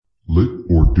Lit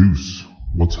or Deuce?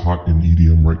 What's hot in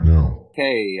EDM right now?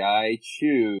 Okay, I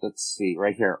choose, let's see,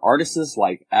 right here. Artists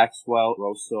like Axwell,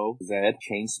 Rosso, Zedd,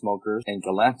 Chainsmokers, and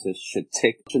Galantis should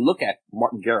look at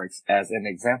Martin Garrix as an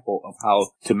example of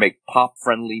how to make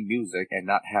pop-friendly music and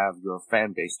not have your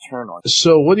fan base turn on.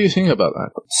 So what do you think about that?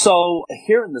 So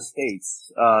here in the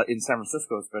States, in San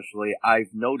Francisco especially,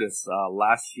 I've noticed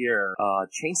last year,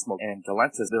 Chainsmokers and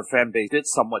Galantis, their fan base did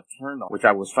somewhat turn on, which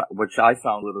I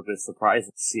found a little bit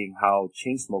surprising, seeing how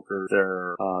Chainsmokers,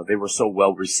 they were so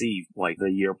well received like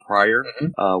the year prior,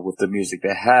 with the music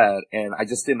they had, and I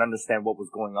just didn't understand what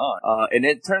was going on. And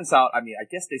it turns out, I mean, I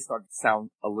guess they started to sound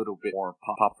a little bit more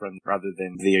pop friendly rather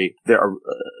than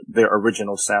their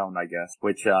original sound, I guess,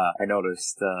 which I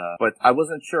noticed. But I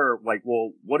wasn't sure, like,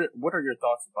 well, what are your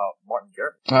thoughts about Martin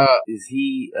Garrix? Is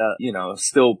he,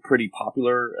 still pretty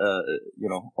popular,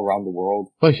 around the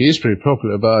world? Well, he is pretty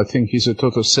popular, but I think he's a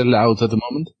total sellout at the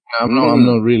moment. I'm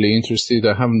not really interested.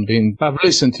 I've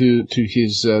listened to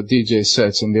his DJ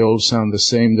sets and they all sound the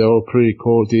same. They're all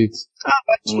pre-recorded.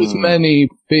 With many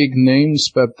big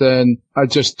names, but then I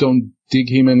just don't dig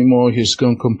him anymore. He's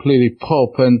gone completely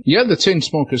pop. And yeah, the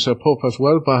Chainsmokers are pop as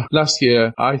well, but last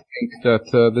year I think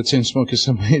that the Chainsmokers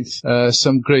have made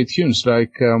some great tunes,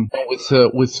 like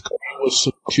with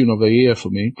was tune of the year for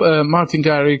me. Martin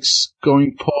Garrix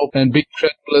going pop and being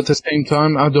credible at the same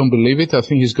time, I don't believe it. I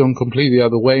think he's gone completely the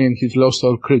other way and he's lost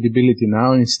all credibility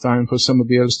now, and it's time for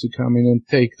somebody else to come in and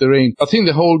take the reign. I think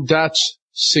the whole Dutch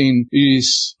scene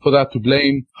is for that to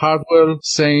blame. Hardwell,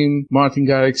 same. Martin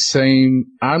Garrix, same.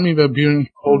 Armin van Buuren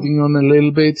holding on a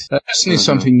little bit. Just need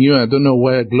something new. I don't know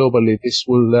where globally this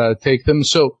will take them.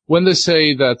 So when they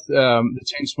say that the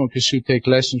Chainsmokers should take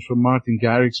lessons from Martin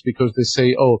Garrix because they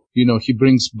say, he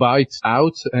brings bite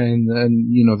out and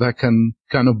that can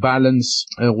kind of balance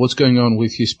what's going on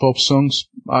with his pop songs,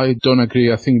 I don't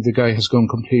agree. I think the guy has gone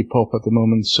complete pop at the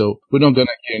moment, so we're not going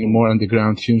to hear any more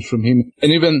underground tunes from him.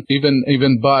 And even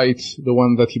Bite, the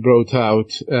one that he brought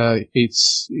out,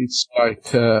 it's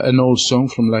like an old song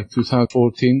from like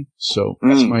 2014. So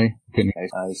that's my opinion.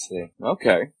 I see.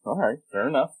 Okay. All right. Fair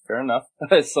enough.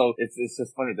 So it's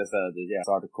just funny that this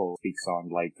article speaks on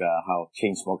like how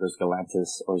Chainsmokers,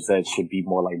 Galantis, or Zedd should be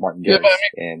more like Martin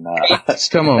Garrix.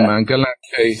 Come on, man,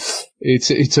 Galantis.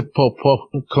 It's a pop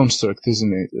construct,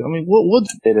 isn't it? I mean, what?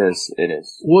 It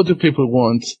is. What do people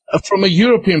want? From a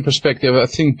European perspective, I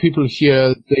think people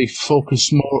here, they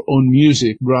focus more on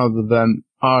music rather than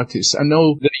artists. I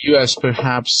know the US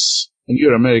perhaps, and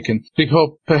you're American,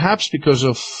 perhaps because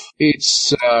of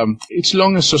its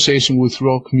long association with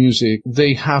rock music,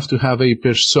 they have to have a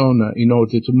persona in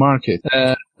order to market.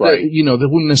 Right. They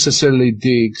wouldn't necessarily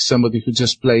dig somebody who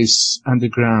just plays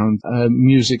underground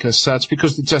music as such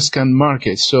because they just can't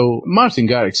market. So Martin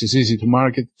Garrix is easy to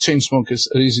market. Chainsmokers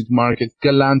are easy to market.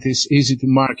 Galantis easy to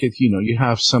market. You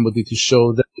have somebody to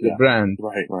show the brand.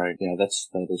 Right. Yeah,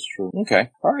 that is true.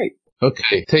 Okay. All right.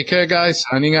 Okay. Take care, guys.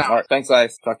 Signing out. All right. Thanks,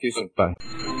 guys. Talk to you soon. Bye.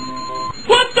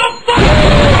 What the fuck?